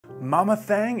Mama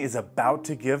Thang is about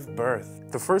to give birth.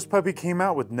 The first puppy came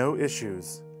out with no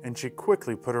issues, and she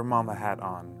quickly put her mama hat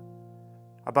on.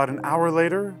 About an hour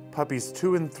later, puppies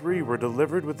 2 and 3 were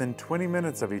delivered within 20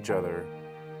 minutes of each other.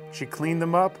 She cleaned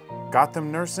them up, got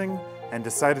them nursing, and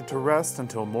decided to rest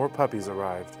until more puppies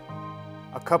arrived.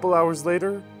 A couple hours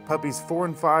later, puppies 4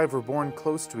 and 5 were born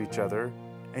close to each other,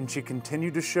 and she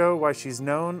continued to show why she's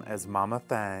known as Mama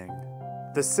Thang.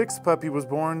 The 6th puppy was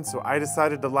born, so I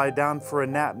decided to lie down for a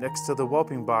nap next to the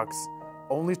whelping box,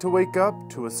 only to wake up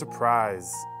to a surprise.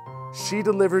 She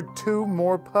delivered 2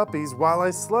 more puppies while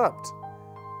I slept.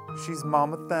 She's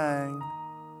Mama Thang.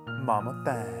 Mama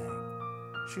Thang.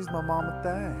 She's my Mama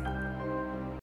Thang.